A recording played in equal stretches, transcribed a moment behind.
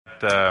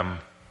I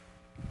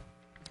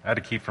had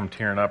to keep from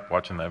tearing up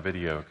watching that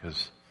video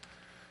because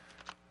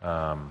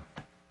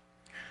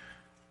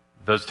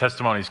those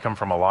testimonies come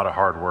from a lot of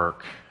hard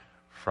work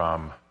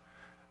from,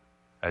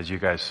 as you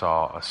guys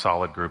saw, a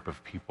solid group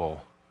of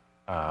people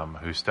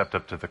who stepped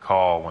up to the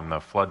call when the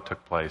flood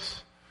took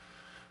place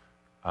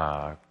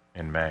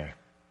in May.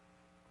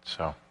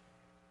 So,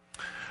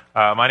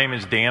 my name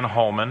is Dan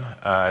Holman.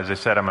 As I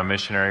said, I'm a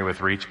missionary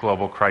with Reach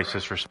Global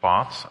Crisis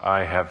Response.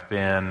 I have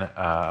been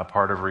a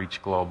part of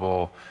Reach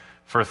Global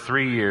for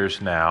 3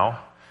 years now.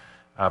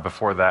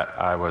 Before that,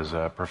 I was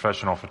a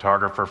professional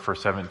photographer for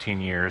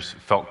 17 years,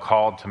 felt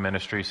called to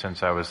ministry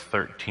since I was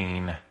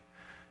 13,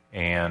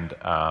 and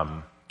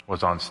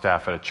was on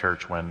staff at a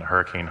church when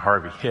Hurricane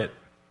Harvey hit.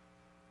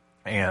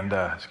 And,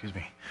 when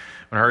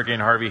Hurricane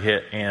Harvey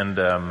hit,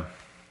 and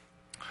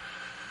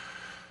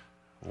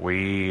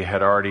we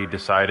had already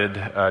decided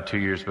 2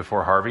 years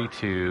before Harvey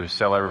to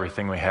sell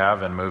everything we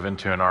have and move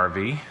into an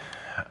RV.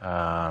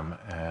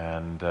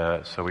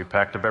 So we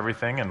packed up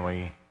everything and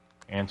we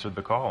answered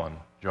the call and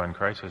joined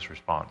Crisis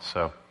Response.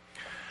 So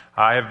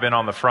I have been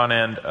on the front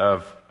end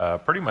of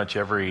pretty much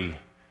everything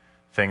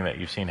that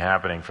you've seen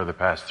happening for the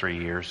past 3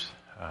 years.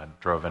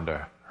 Drove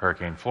into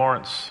Hurricane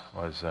Florence,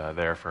 was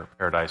there for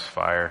Paradise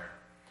Fire,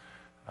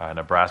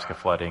 Nebraska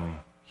flooding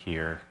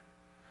here,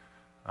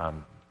 a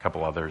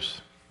couple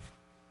others.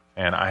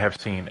 And I have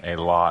seen a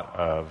lot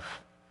of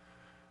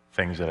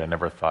things that I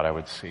never thought I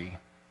would see.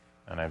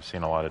 And I've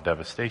seen a lot of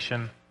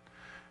devastation,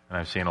 and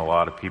I've seen a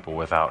lot of people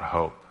without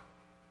hope.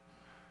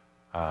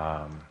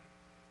 But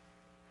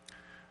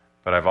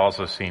I've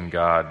also seen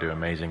God do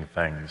amazing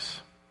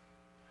things.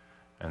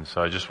 And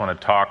so I just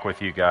want to talk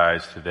with you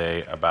guys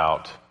today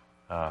about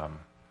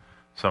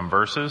some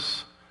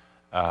verses,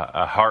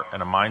 a heart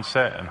and a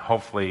mindset, and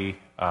hopefully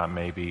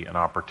maybe an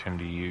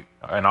opportunity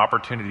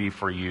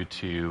for you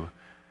to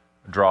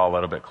draw a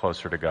little bit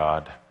closer to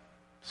God.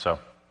 So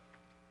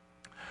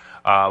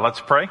let's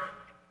pray,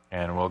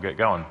 and we'll get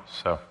going.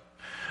 So,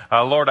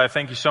 Lord, I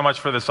thank you so much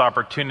for this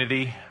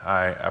opportunity.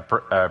 I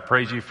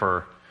praise you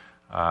for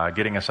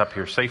getting us up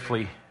here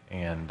safely,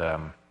 and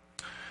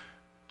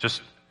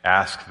just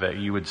ask that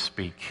you would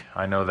speak.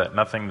 I know that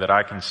nothing that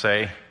I can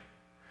say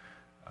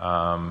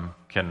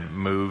can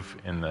move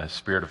in the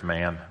spirit of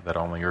man, that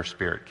only your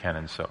spirit can.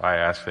 And so I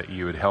ask that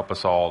you would help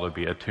us all to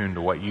be attuned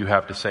to what you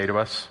have to say to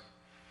us.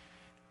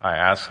 I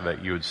ask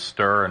that you would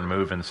stir and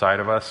move inside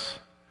of us,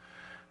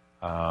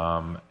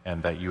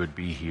 and that you would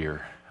be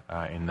here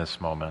in this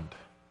moment.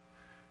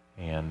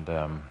 And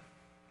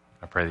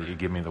I pray that you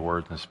give me the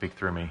words and speak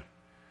through me.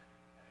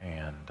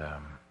 And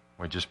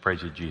we just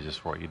praise you, Jesus,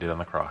 for what you did on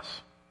the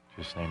cross.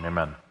 In Jesus' name,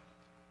 amen.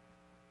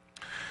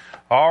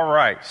 All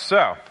right,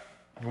 so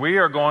we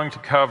are going to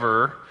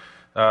cover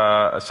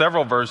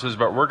several verses,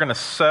 but we're going to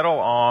settle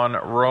on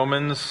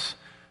Romans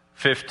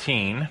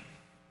 15.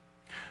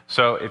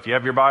 So if you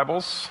have your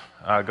Bibles,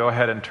 go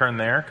ahead and turn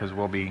there, because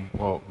we'll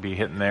be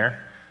hitting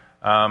there.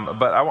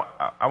 But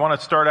I want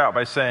to start out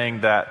by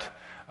saying that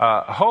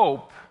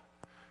hope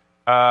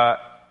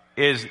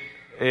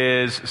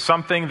is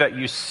something that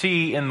you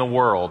see in the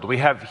world. We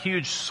have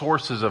huge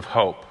sources of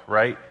hope,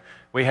 right?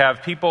 We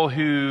have people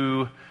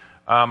who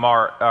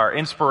are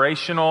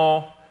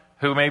inspirational,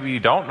 who maybe you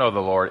don't know the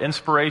Lord.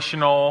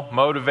 Inspirational,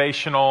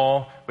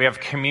 motivational. We have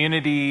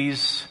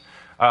communities.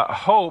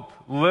 Hope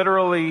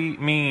literally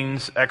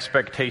means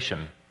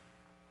expectation.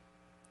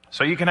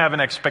 So you can have an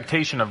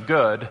expectation of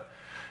good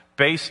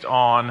based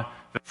on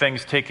the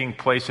things taking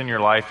place in your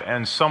life,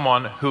 and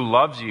someone who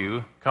loves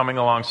you coming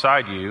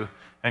alongside you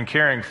and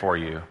caring for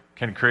you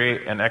can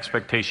create an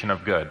expectation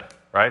of good,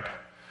 right?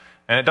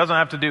 And it doesn't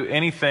have to do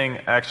anything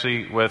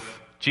actually with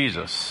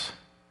Jesus.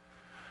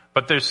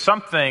 But there's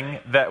something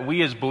that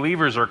we as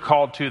believers are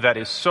called to that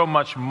is so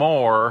much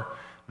more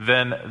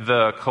than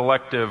the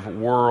collective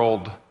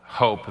world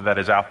hope that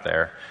is out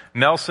there.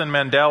 Nelson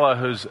Mandela,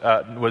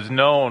 who was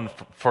known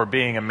for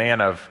being a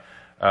man of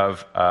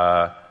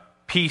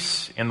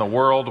peace in the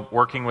world,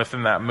 working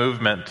within that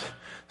movement,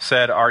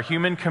 said, "Our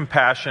human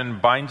compassion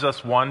binds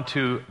us one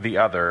to the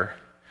other,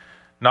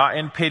 not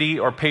in pity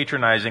or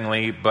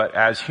patronizingly, but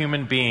as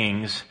human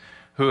beings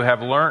who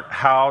have learned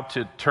how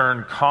to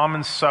turn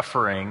common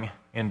suffering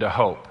into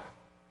hope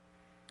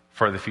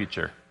for the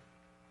future."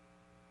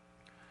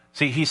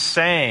 See, he's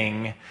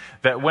saying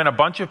that when a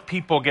bunch of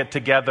people get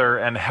together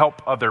and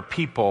help other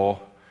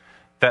people,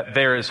 that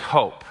there is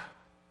hope,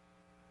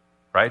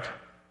 right?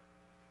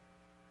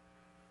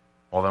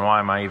 Well, then why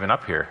am I even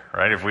up here,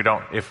 right? If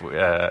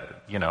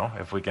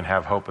we can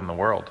have hope in the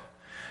world.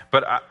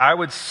 But I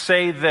would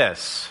say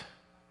this,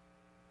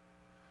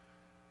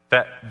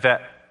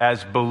 that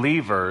as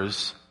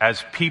believers,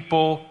 as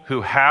people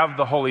who have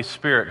the Holy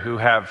Spirit, who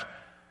have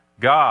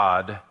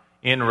God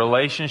in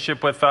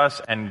relationship with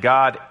us and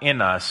God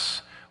in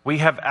us, we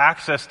have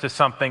access to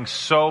something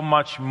so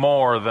much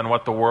more than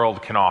what the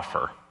world can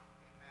offer.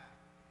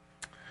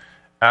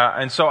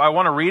 And so I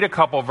want to read a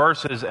couple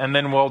verses, and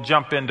then we'll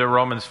jump into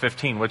Romans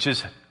 15, which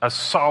is a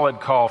solid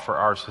call for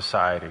our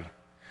society.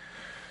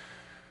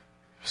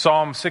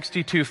 Psalm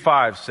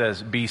 62:5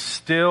 says, "Be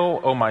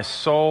still, O my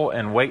soul,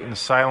 and wait in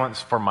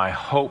silence, for my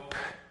hope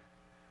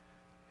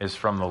is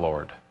from the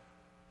Lord."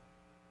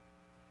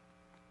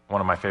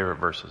 One of my favorite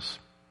verses.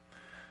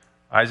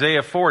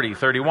 Isaiah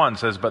 40:31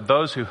 says, "But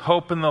those who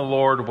hope in the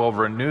Lord will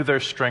renew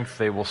their strength.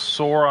 They will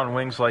soar on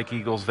wings like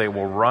eagles. They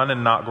will run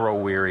and not grow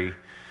weary.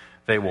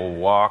 They will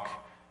walk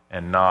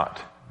and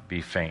not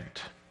be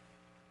faint."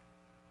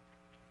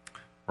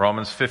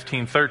 Romans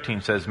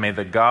 15:13 says, "May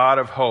the God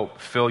of hope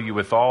fill you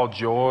with all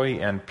joy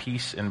and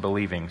peace in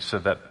believing, so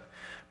that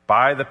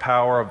by the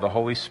power of the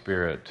Holy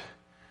Spirit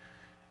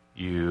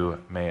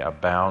you may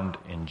abound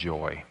in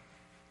joy."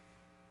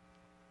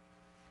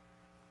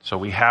 So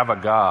we have a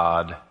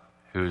God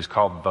who's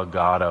called the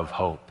God of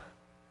hope.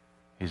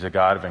 He's a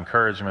God of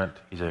encouragement.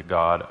 He's a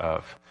God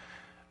of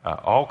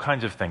all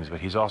kinds of things,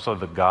 but he's also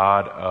the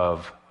God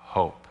of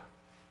hope.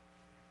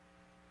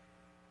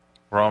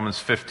 Romans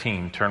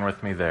 15, turn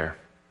with me there.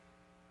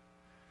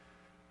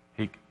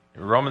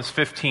 Romans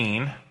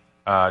 15,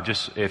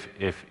 just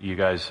if you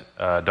guys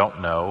don't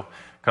know,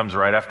 comes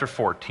right after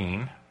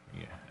 14.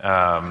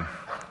 And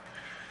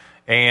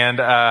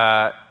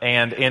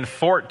in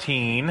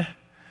 14,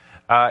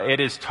 it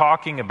is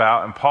talking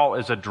about, and Paul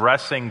is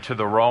addressing to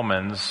the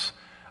Romans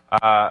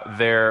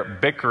their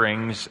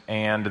bickerings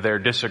and their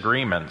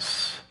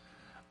disagreements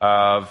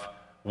of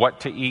what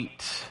to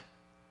eat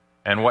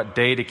and what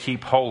day to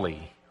keep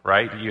holy,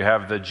 right? You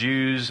have the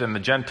Jews and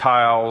the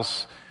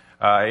Gentiles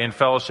in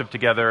fellowship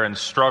together and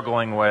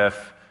struggling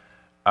with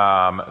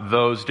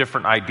those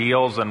different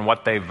ideals and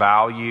what they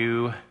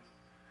value,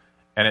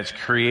 and it's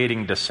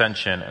creating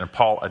dissension, and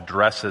Paul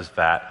addresses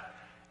that.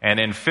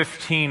 And in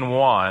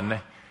 15:1,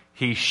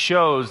 he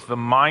shows the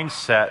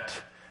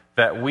mindset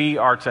that we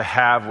are to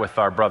have with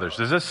our brothers.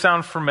 Does this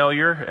sound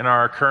familiar in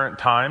our current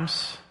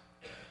times?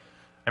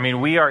 I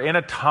mean, we are in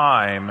a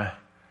time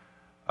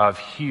of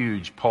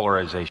huge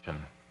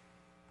polarization.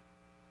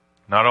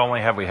 Not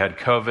only have we had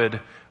COVID,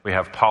 we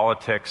have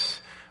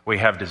politics, we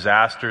have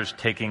disasters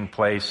taking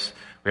place,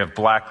 we have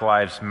Black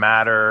Lives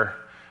Matter,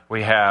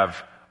 we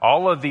have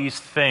all of these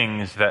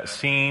things that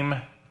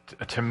seem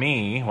to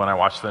me, when I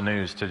watch the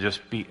news, to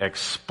just be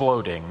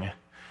exploding.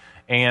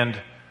 And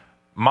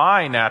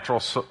my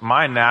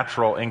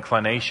natural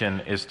inclination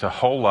is to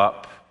hole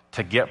up,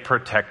 to get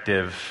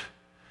protective,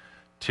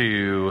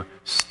 to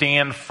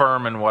stand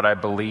firm in what I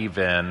believe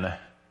in,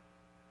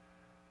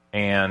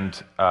 and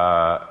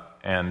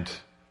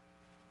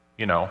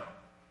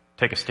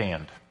take a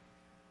stand.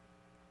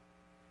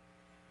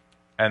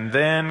 And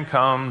then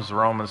comes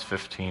Romans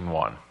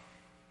 15:1.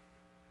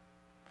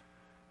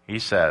 He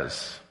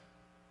says,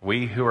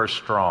 "We who are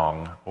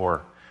strong,"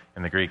 or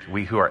in the Greek,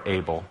 "we who are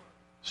able,"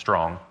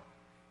 strong,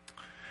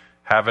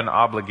 "have an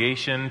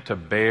obligation to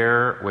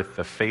bear with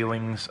the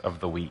failings of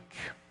the weak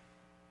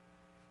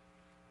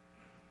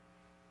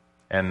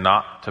and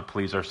not to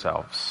please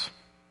ourselves."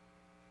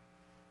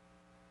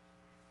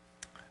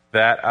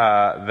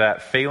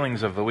 That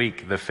failings of the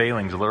weak, the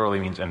failings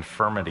literally means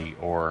infirmity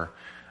or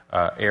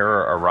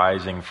error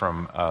arising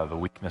from the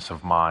weakness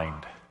of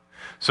mind.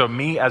 So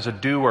me as a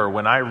doer,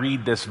 when I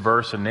read this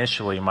verse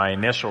initially, my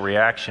initial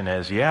reaction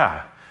is,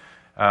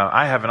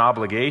 I have an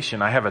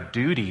obligation, I have a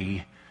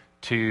duty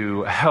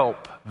to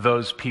help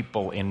those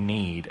people in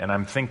need, and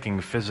I'm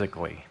thinking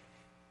physically.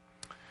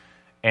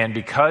 And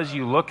because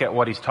you look at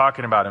what he's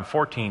talking about in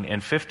 14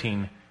 and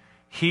 15,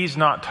 he's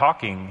not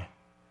talking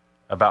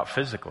about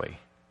physically.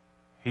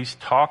 He's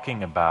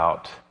talking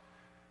about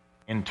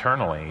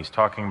internally. He's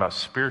talking about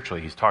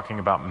spiritually. He's talking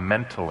about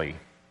mentally.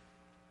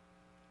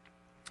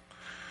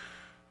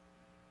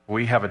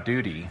 We have a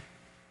duty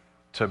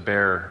to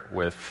bear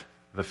with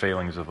the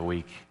failings of the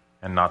weak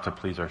and not to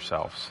please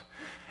ourselves.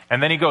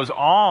 And then he goes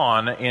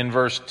on in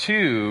verse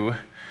 2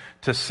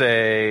 to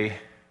say,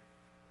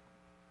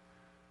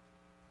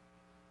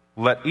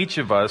 "Let each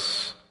of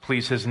us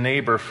please his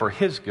neighbor for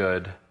his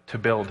good, to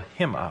build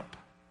him up."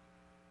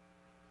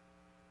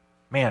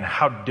 Man,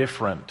 how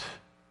different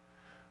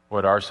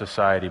would our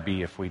society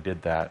be if we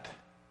did that?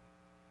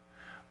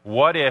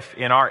 What if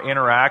in our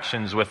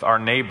interactions with our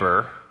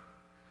neighbor,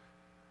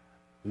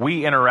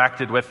 we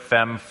interacted with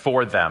them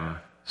for them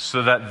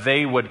so that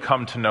they would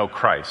come to know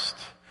Christ,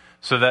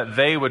 so that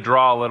they would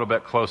draw a little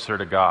bit closer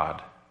to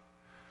God?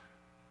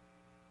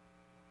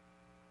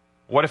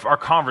 What if our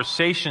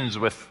conversations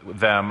with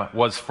them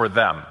was for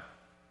them?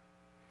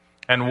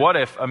 And what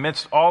if,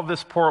 amidst all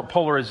this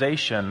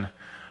polarization,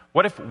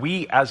 what if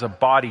we as a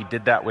body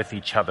did that with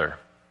each other?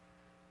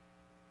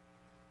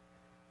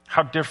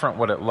 How different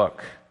would it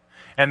look?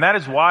 And that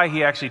is why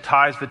he actually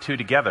ties the two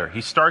together.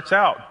 He starts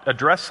out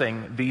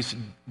addressing this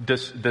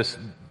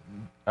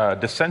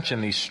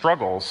dissension, these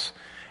struggles,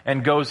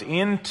 and goes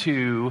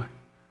into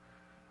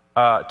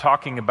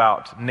talking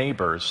about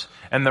neighbors.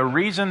 And the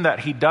reason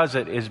that he does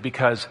it is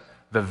because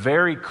the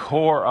very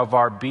core of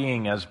our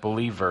being as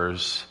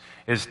believers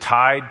is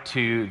tied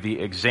to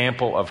the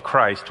example of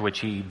Christ, which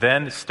he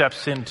then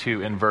steps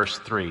into in verse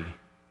 3.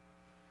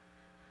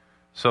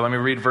 So let me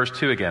read verse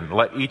 2 again.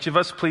 "Let each of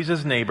us please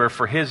his neighbor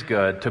for his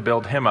good, to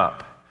build him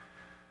up.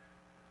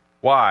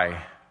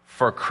 Why?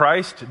 For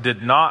Christ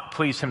did not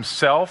please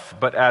himself,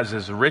 but as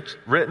is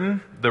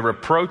written, the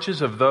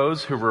reproaches of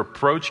those who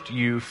reproached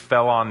you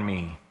fell on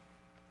me.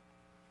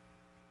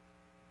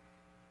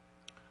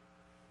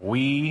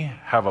 We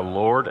have a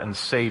Lord and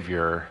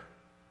Savior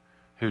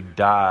who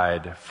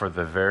died for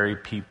the very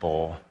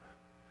people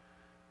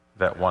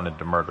that wanted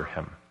to murder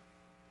him.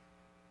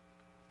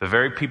 The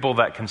very people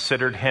that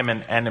considered him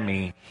an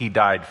enemy, he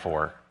died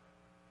for.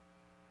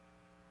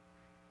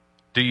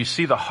 Do you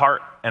see the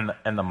heart and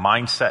the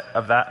mindset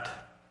of that?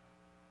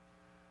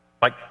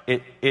 Like,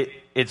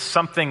 it's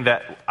something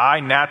that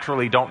I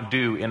naturally don't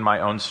do in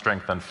my own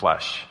strength and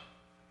flesh,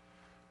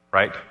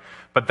 right?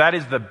 But that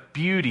is the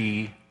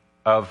beauty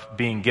of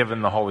being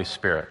given the Holy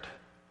Spirit.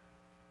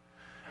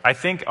 I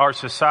think our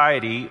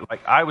society,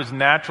 like I was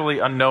naturally,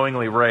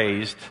 unknowingly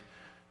raised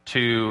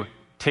to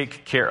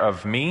take care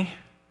of me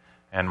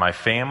and my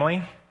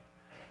family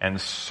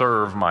and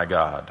serve my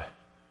God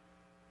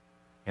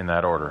in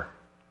that order.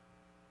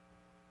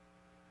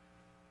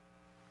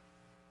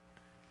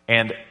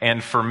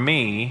 And for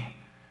me,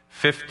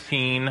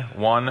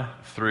 15:1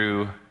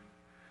 through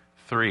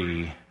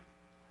 3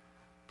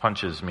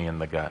 punches me in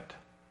the gut.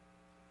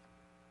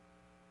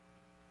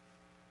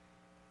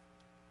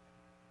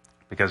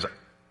 Because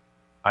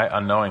I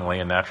unknowingly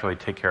and naturally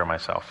take care of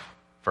myself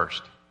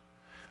first.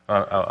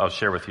 I'll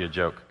share with you a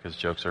joke, because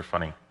jokes are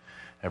funny.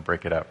 I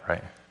break it up,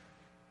 right?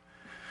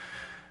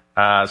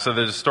 So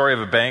there's a story of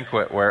a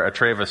banquet where a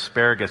tray of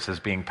asparagus is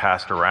being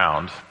passed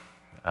around.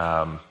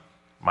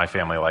 My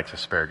family likes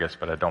asparagus,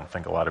 but I don't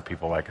think a lot of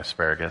people like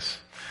asparagus.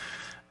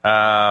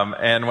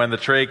 And when the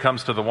tray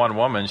comes to the one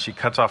woman, she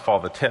cuts off all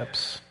the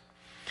tips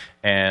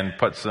and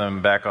puts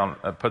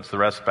the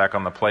rest back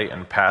on the plate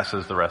and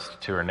passes the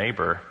rest to her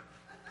neighbor.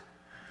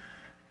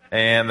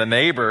 And the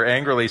neighbor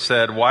angrily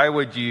said, "Why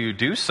would you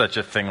do such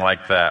a thing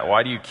like that?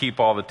 Why do you keep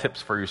all the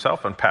tips for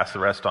yourself and pass the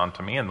rest on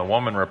to me?" And the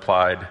woman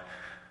replied,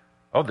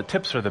 "Oh, the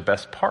tips are the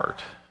best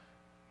part.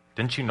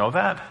 Didn't you know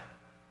that?"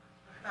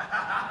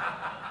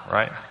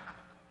 Right?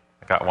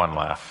 I got one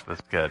laugh. That's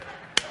good.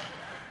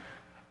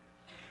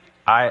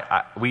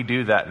 We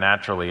do that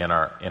naturally in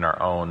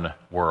our own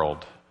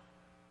world,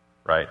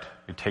 right?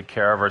 We take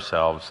care of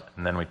ourselves,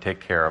 and then we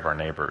take care of our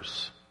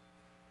neighbors.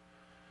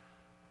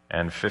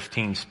 And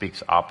 15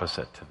 speaks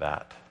opposite to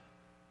that.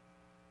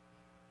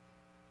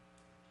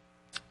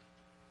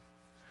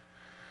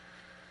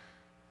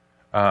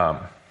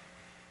 I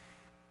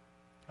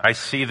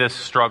see this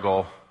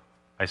struggle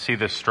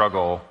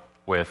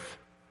with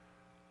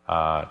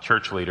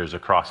church leaders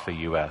across the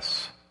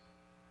U.S.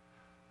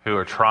 who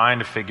are trying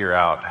to figure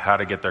out how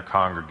to get their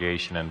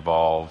congregation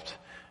involved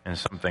in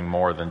something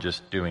more than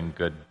just doing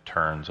good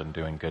turns and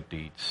doing good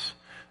deeds.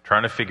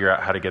 Trying to figure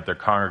out how to get their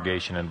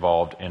congregation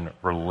involved in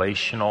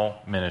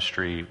relational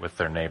ministry with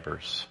their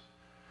neighbors.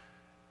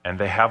 And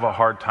they have a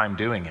hard time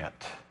doing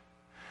it.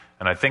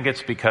 And I think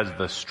it's because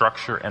the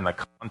structure and the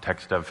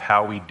context of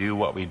how we do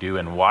what we do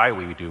and why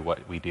we do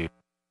what we do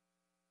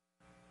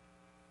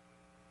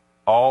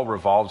all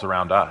revolves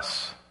around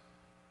us.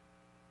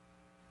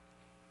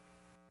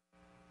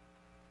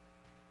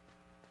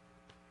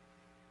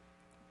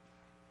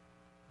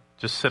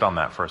 Just sit on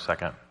that for a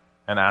second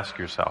and ask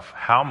yourself,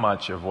 how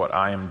much of what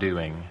I am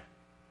doing,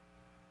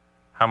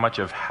 how much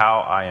of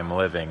how I am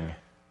living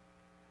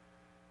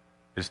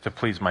is to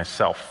please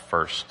myself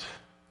first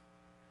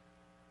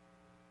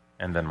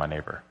and then my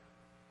neighbor?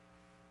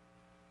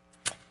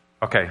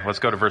 Okay, let's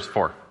go to verse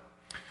 4.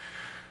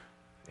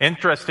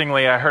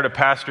 Interestingly, I heard a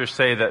pastor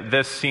say that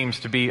this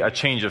seems to be a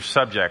change of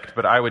subject,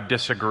 but I would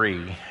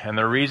disagree. And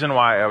the reason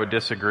why I would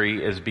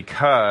disagree is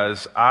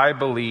because I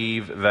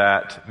believe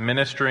that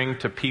ministering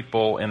to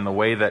people in the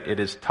way that it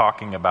is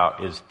talking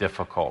about is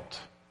difficult.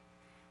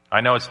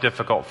 I know it's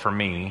difficult for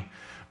me.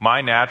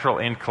 My natural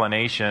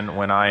inclination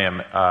when I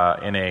am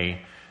in a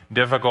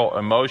difficult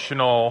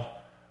emotional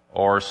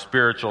or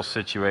spiritual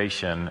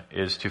situation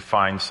is to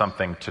find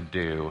something to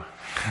do.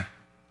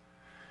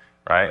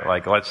 Right?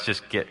 Like, let's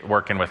just get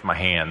working with my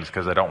hands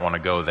because I don't want to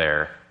go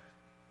there.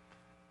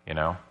 You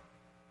know?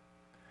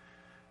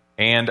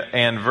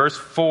 And verse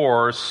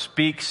 4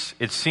 speaks,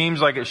 it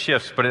seems like it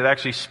shifts, but it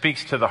actually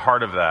speaks to the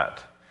heart of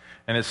that.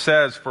 And it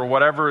says, "For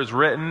whatever is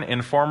written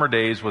in former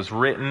days was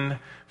written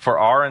for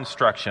our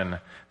instruction,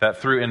 that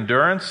through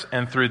endurance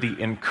and through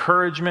the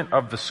encouragement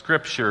of the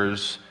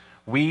Scriptures,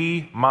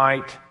 we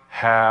might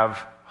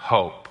have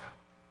hope."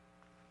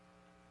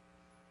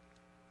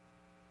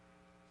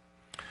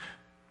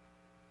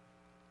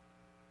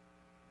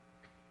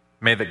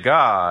 May the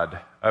God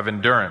of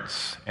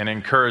endurance and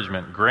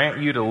encouragement grant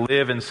you to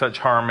live in such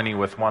harmony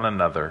with one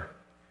another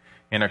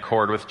in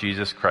accord with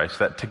Jesus Christ,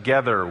 that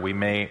together we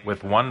may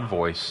with one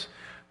voice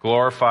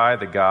glorify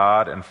the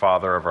God and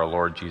Father of our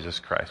Lord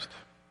Jesus Christ.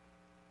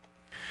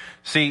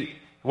 See,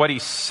 what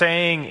he's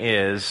saying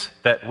is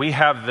that we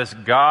have this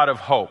God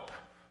of hope.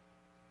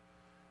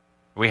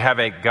 We have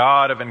a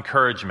God of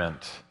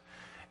encouragement.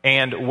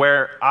 And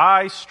where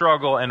I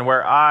struggle and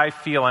where I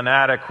feel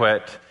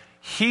inadequate,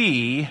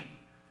 he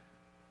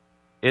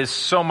is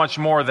so much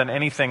more than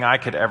anything I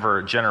could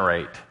ever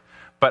generate.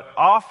 But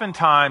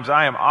oftentimes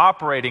I am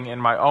operating in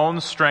my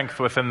own strength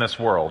within this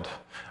world.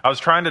 I was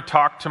trying to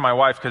talk to my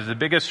wife because the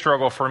biggest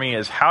struggle for me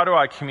is how do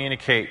I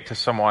communicate to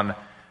someone,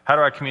 how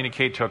do I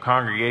communicate to a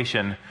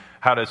congregation,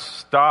 how to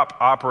stop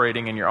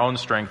operating in your own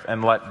strength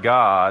and let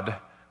God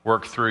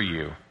work through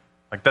you.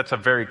 Like that's a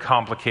very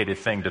complicated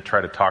thing to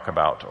try to talk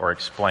about or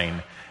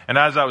explain. And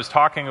as I was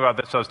talking about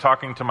this, I was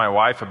talking to my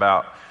wife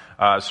about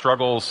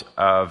struggles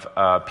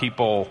of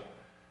people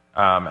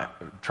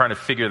trying to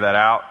figure that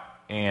out.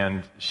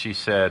 And she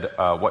said,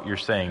 what you're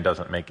saying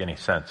doesn't make any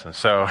sense. And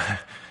so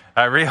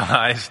I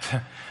realized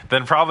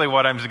then probably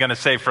what I'm going to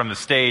say from the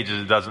stage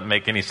is it doesn't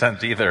make any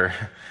sense either.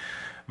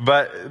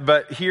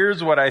 But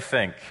here's what I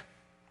think.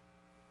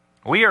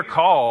 We are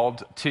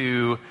called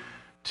to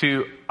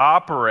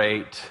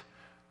operate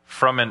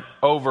from an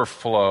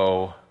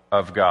overflow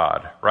of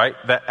God, right?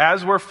 That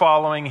as we're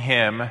following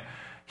Him,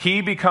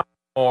 He becomes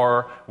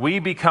more, we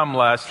become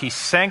less. He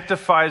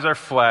sanctifies our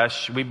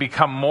flesh. We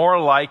become more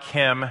like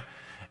Him.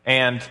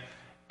 And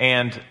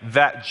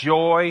that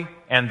joy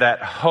and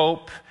that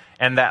hope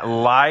and that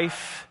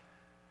life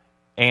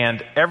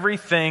and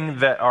everything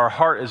that our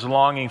heart is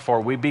longing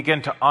for, we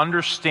begin to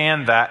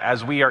understand that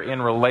as we are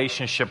in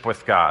relationship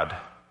with God,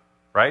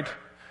 right?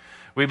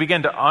 We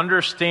begin to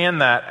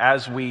understand that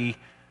as we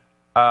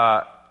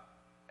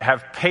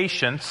have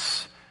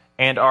patience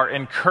and are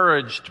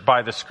encouraged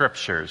by the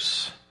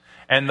Scriptures.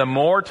 And the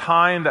more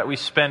time that we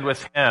spend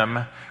with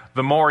Him,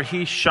 the more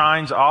He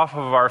shines off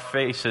of our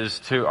faces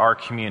to our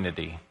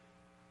community,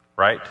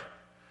 right?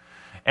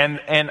 And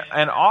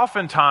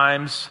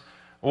oftentimes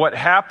what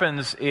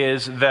happens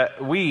is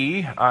that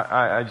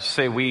I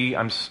say we,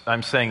 I'm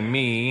saying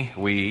me,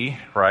 we,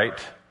 right?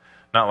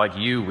 Not like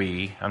you,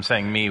 we. I'm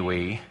saying me,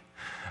 we.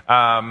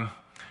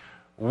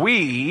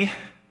 We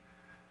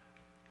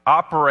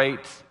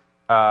operate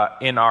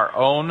in our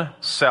own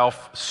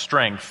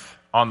self-strength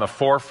on the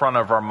forefront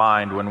of our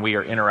mind when we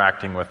are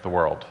interacting with the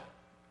world.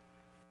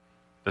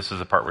 This is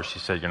the part where she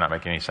said, you're not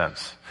making any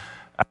sense.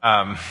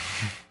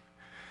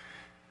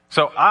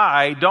 So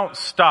I don't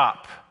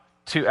stop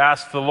to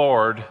ask the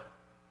Lord,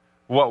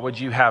 what would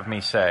you have me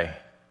say?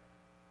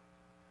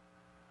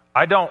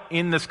 I don't,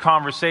 in this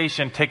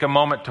conversation, take a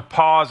moment to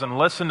pause and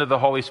listen to the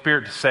Holy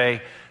Spirit to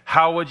say,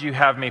 how would you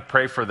have me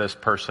pray for this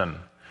person?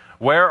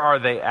 Where are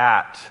they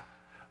at?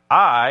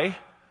 I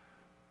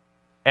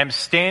am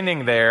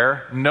standing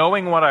there,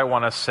 knowing what I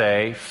want to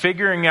say,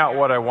 figuring out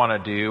what I want to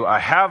do. I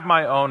have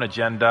my own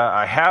agenda.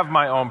 I have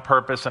my own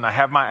purpose, and I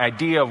have my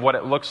idea of what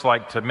it looks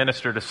like to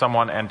minister to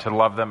someone and to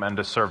love them and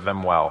to serve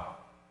them well.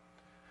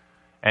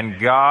 And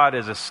God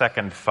is a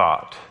second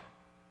thought.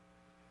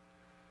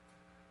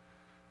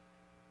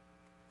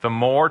 The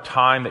more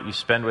time that you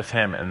spend with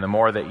Him and the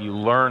more that you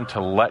learn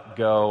to let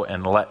go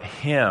and let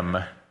Him,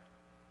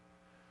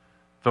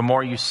 the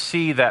more you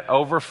see that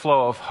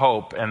overflow of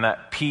hope and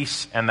that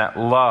peace and that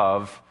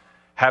love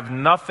have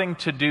nothing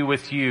to do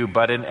with you,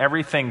 but in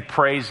everything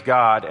praise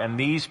God. And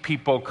these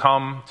people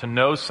come to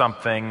know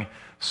something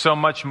so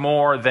much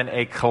more than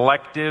a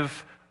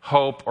collective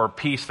hope or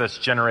peace that's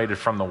generated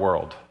from the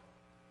world.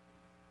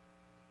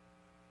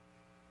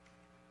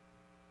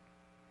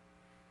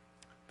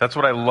 That's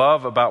what I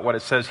love about what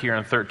it says here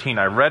in 13.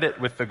 I read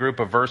it with the group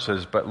of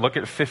verses, but look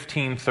at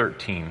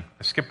 15:13.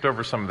 I skipped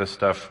over some of this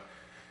stuff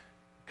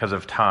because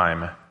of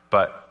time,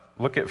 but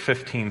look at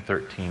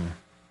 15:13.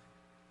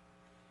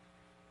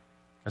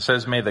 It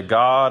says, may the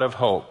God of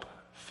hope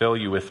fill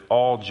you with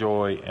all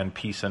joy and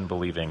peace in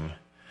believing,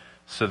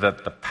 so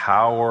that the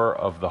power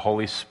of the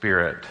Holy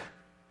Spirit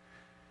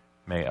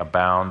may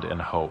abound in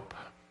hope.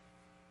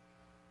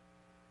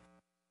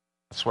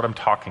 That's what I'm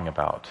talking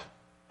about.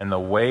 And the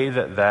way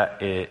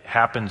that it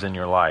happens in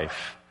your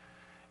life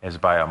is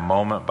by a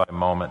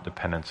moment-by-moment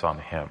dependence on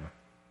Him.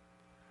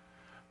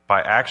 By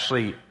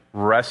actually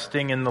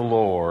resting in the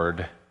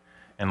Lord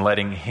and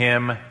letting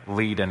Him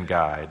lead and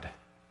guide.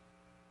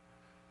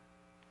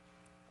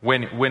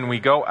 When we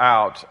go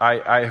out,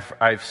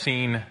 I've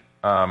seen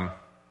a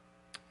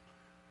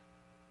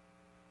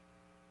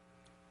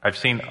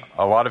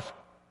lot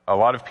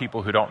of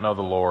people who don't know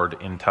the Lord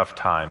in tough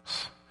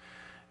times.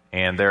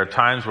 And there are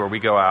times where we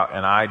go out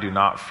and I do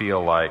not feel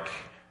like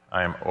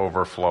I am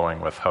overflowing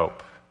with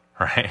hope,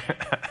 right?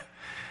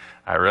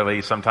 I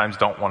really sometimes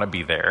don't want to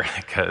be there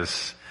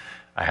because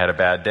I had a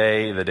bad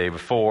day the day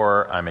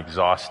before. I'm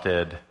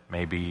exhausted.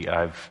 Maybe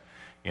I've,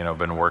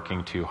 been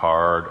working too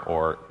hard,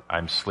 or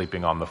I'm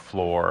sleeping on the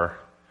floor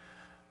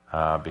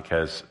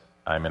because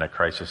I'm in a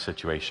crisis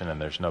situation and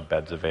there's no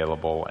beds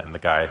available. And the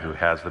guy who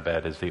has the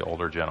bed is the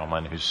older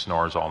gentleman who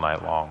snores all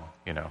night long,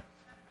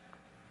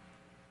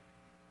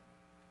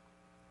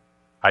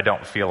 I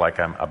don't feel like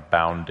I'm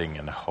abounding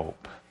in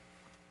hope.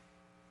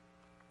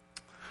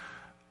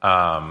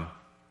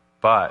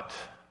 But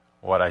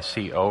what I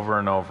see over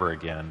and over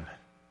again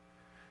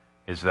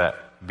is that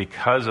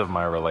because of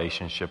my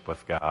relationship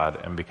with God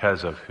and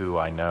because of who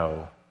I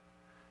know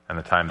and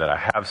the time that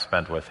I have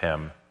spent with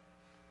Him,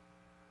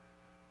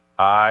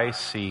 I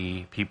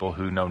see people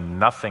who know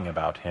nothing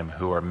about Him,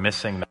 who are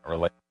missing that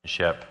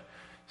relationship,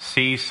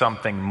 see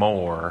something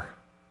more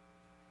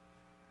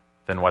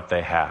than what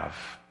they have.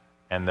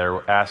 And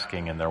they're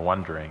asking and they're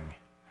wondering,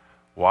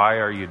 why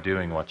are you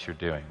doing what you're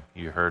doing?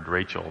 You heard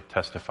Rachel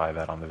testify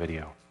that on the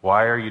video.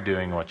 Why are you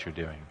doing what you're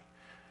doing?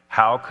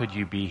 How could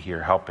you be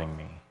here helping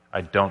me?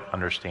 I don't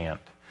understand.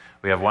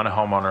 We have one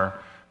homeowner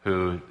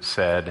who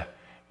said,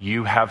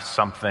 you have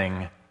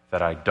something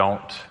that I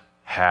don't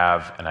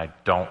have and I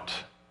don't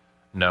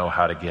know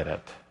how to get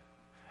it.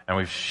 And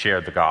we've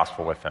shared the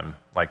gospel with him,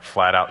 like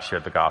flat out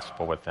shared the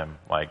gospel with him,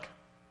 like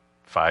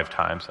 5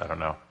 times, I don't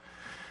know.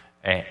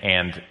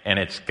 And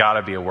it's got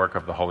to be a work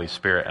of the Holy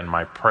Spirit. And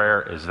my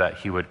prayer is that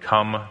he would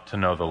come to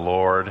know the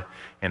Lord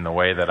in the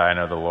way that I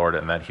know the Lord,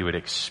 and that he would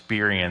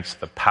experience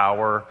the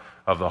power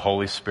of the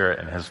Holy Spirit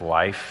in his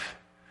life,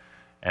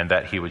 and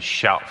that he would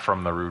shout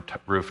from the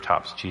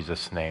rooftops,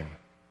 Jesus' name,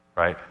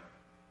 right?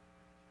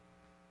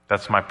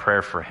 That's my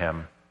prayer for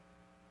him.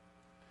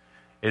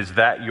 Is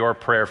that your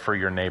prayer for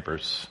your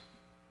neighbors?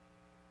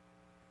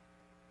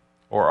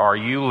 Or are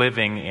you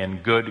living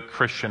in good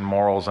Christian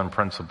morals and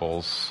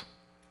principles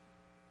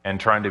and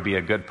trying to be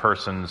a good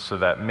person so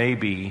that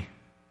maybe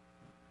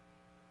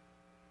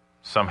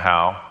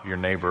somehow your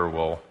neighbor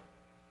will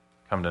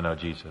come to know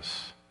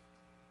Jesus?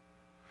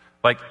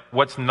 Like,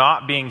 what's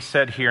not being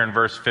said here in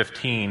verse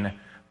 15,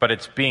 but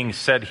it's being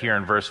said here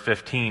in verse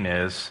 15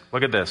 is,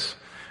 look at this.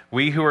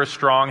 We who are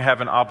strong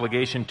have an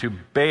obligation to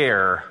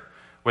bear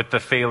with the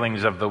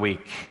failings of the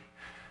weak.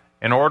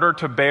 In order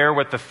to bear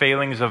with the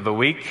failings of the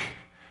weak,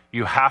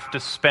 you have to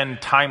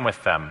spend time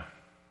with them.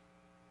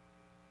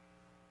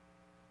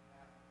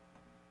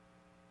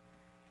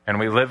 And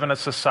we live in a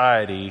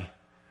society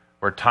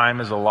where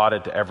time is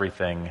allotted to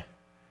everything,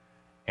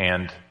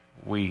 and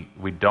we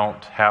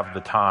don't have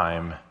the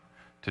time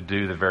to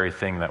do the very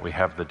thing that we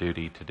have the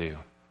duty to do.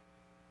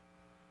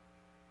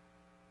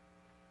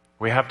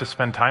 We have to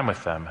spend time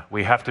with them.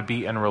 We have to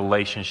be in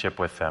relationship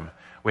with them.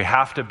 We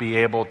have to be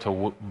able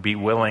to be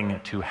willing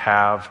to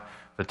have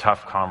the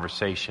tough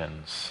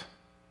conversations.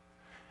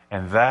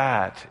 And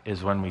that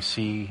is when we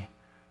see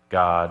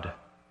God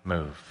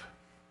move.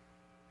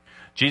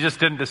 Jesus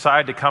didn't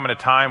decide to come at a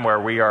time where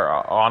we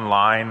are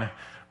online,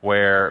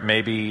 where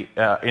maybe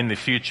in the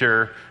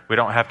future we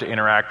don't have to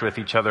interact with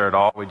each other at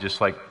all. We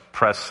just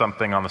press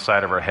something on the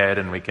side of our head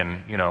and we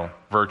can,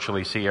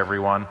 virtually see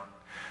everyone.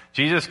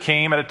 Jesus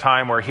came at a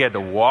time where he had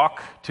to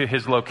walk to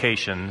his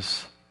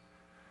locations,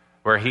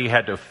 where he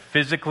had to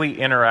physically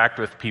interact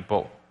with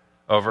people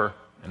over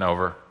and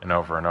over and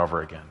over and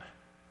over again.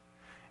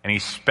 And he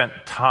spent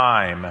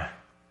time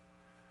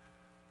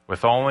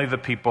with only the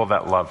people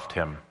that loved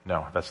him.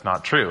 No, that's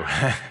not true.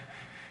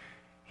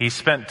 He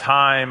spent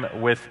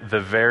time with the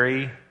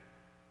very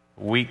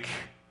weak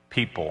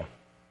people,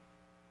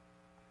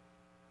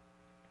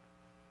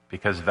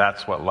 because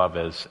that's what love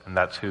is, and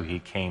that's who he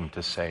came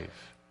to save.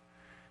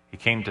 He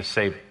came to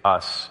save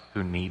us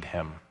who need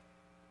him.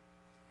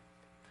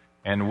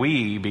 And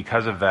we,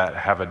 because of that,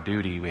 have a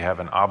duty, we have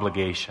an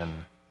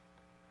obligation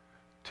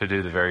to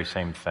do the very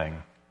same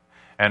thing.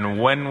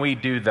 And when we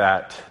do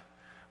that,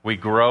 we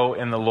grow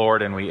in the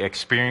Lord and we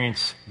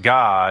experience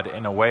God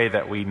in a way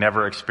that we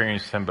never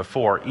experienced him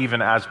before,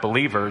 even as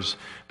believers,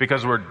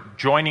 because we're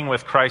joining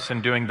with Christ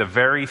and doing the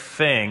very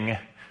thing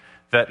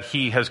that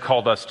he has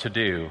called us to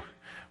do.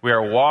 We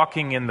are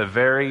walking in the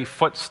very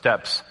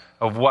footsteps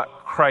of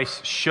what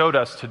Christ showed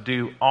us to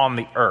do on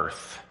the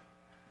earth.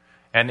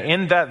 And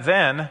in that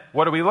then,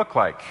 what do we look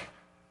like?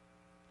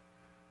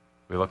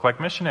 We look like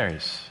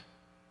missionaries.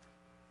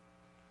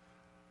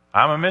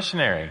 I'm a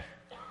missionary.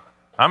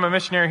 I'm a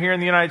missionary here in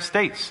the United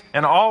States.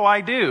 And all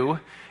I do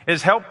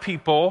is help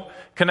people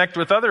connect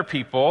with other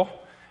people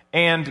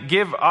and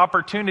give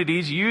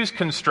opportunities, use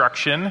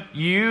construction,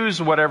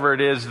 use whatever it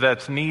is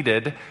that's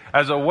needed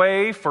as a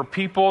way for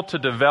people to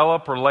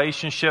develop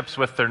relationships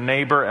with their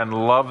neighbor and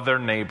love their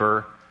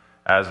neighbor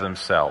as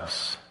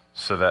themselves,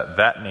 so that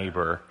that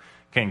neighbor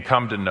can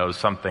come to know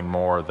something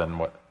more than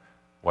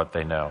what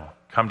they know.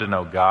 Come to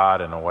know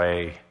God in a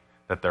way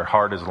that their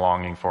heart is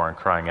longing for and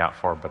crying out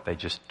for, but they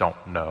just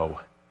don't know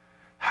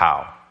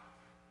how.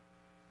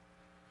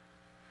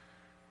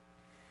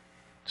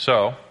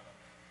 So,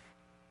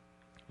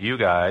 you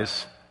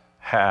guys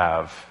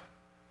have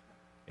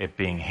it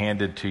being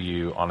handed to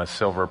you on a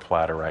silver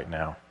platter right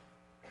now.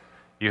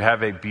 You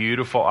have a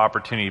beautiful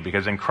opportunity,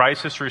 because in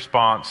crisis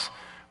response,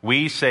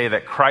 we say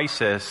that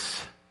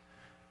crisis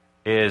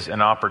is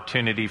an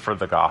opportunity for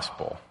the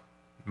gospel.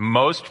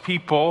 Most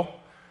people,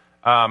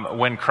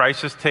 when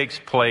crisis takes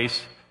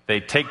place, they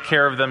take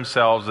care of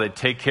themselves, they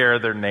take care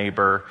of their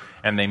neighbor,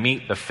 and they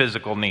meet the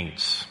physical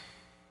needs.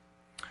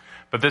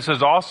 But this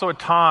is also a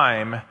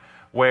time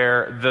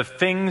where the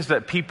things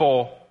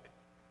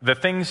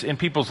in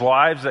people's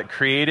lives that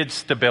created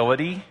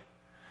stability,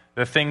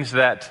 the things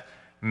that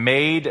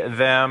made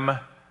them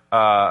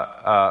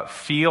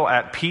feel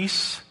at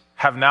peace,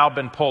 have now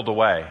been pulled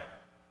away.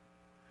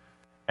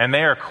 And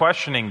they are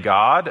questioning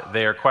God,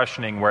 they are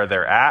questioning where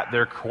they're at,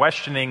 they're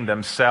questioning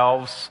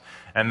themselves,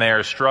 and they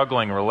are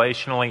struggling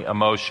relationally,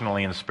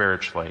 emotionally, and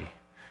spiritually.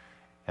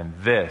 And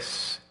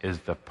this is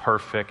the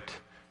perfect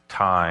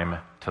time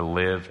to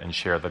live and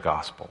share the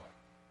gospel.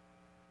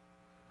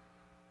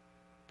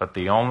 But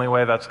the only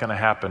way that's going to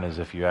happen is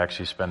if you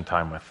actually spend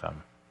time with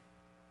them.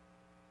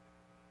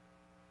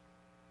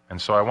 And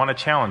so I want to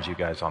challenge you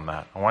guys on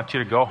that. I want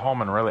you to go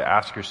home and really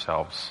ask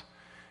yourselves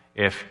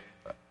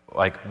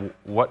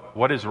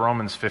what is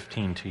Romans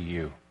 15 to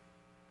you?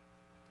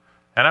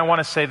 And I want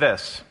to say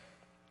this.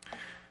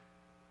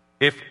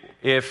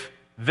 If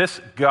this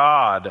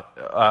God,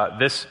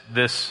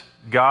 this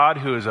God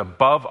who is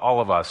above all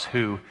of us,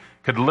 who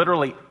could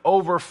literally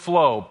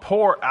overflow,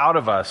 pour out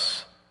of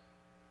us,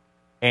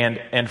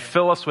 and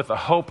fill us with a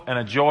hope and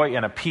a joy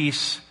and a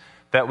peace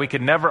that we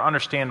could never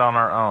understand on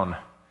our own.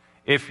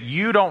 If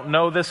you don't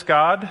know this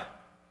God,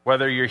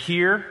 whether you're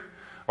here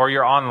or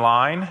you're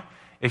online,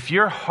 if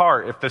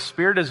the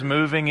Spirit is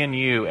moving in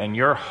you and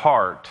your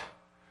heart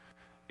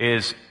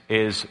is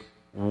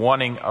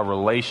wanting a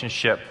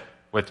relationship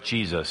with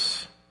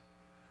Jesus,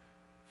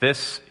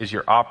 this is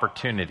your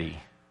opportunity.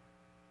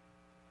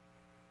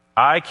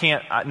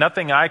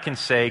 Nothing I can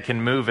say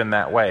can move in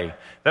that way.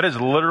 That is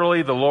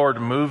literally the Lord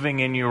moving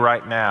in you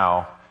right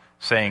now,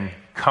 saying,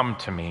 "Come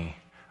to me.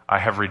 I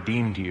have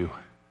redeemed you."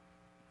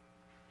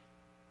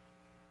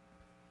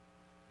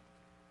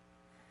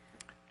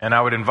 And I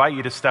would invite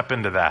you to step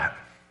into that.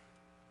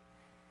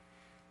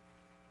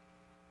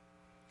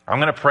 I'm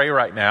going to pray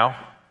right now.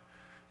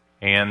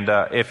 And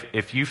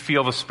if you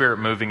feel the Spirit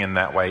moving in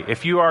that way,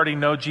 if you already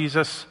know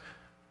Jesus,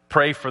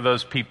 pray for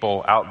those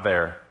people out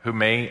there who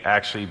may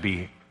actually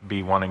be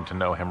wanting to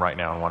know Him right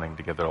now and wanting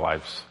to give their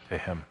lives to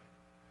Him.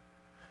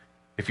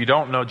 If you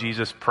don't know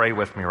Jesus, pray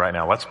with me right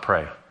now. Let's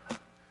pray.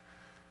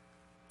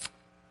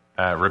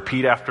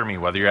 Repeat after me,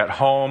 whether you're at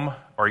home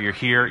or you're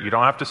here. You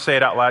don't have to say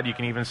it out loud. You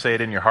can even say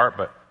it in your heart,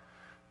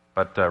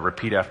 but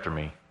repeat after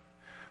me.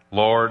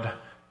 Lord,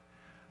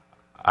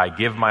 I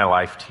give my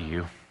life to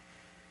you.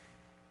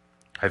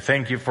 I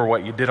thank you for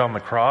what you did on the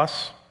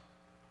cross,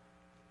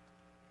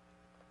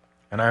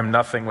 and I am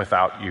nothing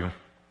without you.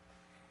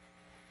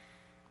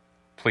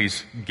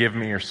 Please give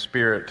me your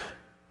Spirit.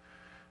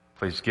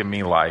 Please give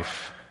me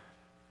life.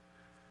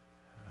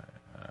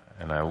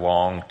 And I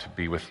long to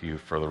be with you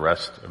for the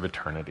rest of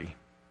eternity.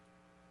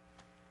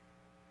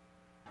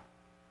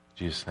 In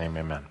Jesus' name,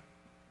 amen.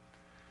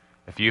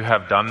 If you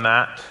have done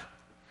that,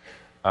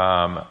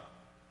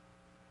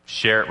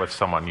 share it with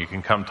someone. You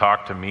can come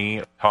talk to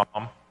me,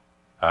 Tom,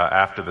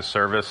 after the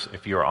service.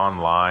 If you're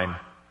online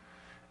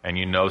and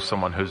you know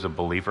someone who's a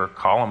believer,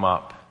 call them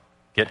up,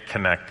 get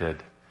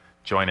connected,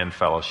 join in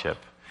fellowship.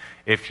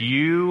 If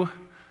you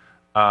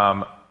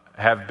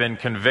have been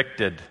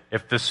convicted,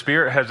 if the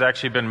Spirit has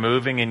actually been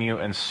moving in you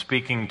and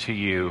speaking to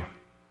you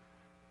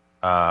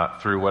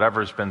through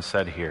whatever's been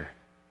said here,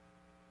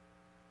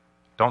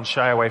 don't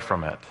shy away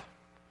from it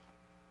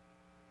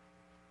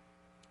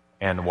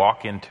and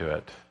walk into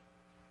it.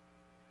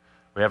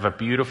 We have a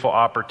beautiful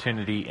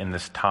opportunity in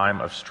this time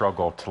of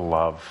struggle to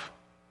love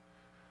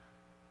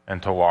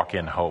and to walk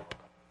in hope.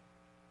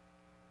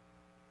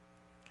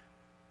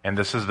 And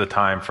this is the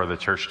time for the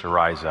church to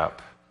rise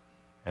up.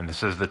 And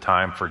this is the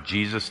time for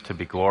Jesus to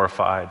be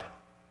glorified.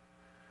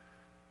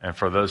 And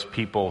for those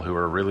people who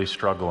are really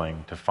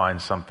struggling to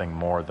find something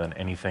more than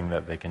anything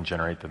that they can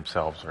generate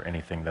themselves or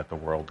anything that the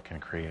world can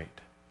create.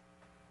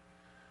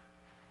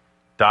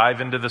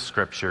 Dive into the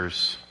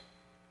Scriptures,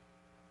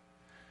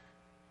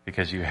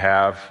 because you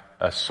have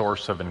a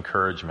source of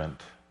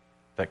encouragement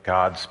that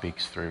God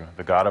speaks through.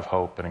 The God of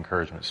hope and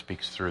encouragement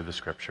speaks through the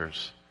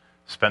Scriptures.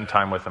 Spend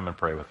time with them and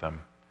pray with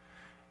them.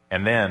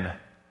 And then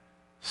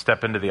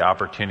step into the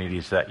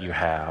opportunities that you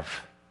have,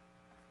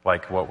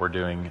 like what we're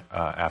doing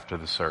after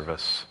the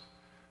service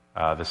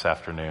this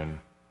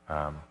afternoon.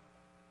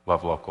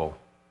 Love local.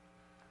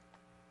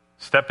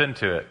 Step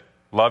into it.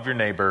 Love your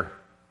neighbor.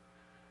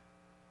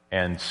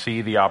 And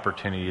see the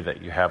opportunity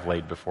that you have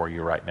laid before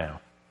you right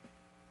now.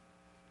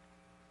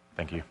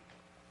 Thank you.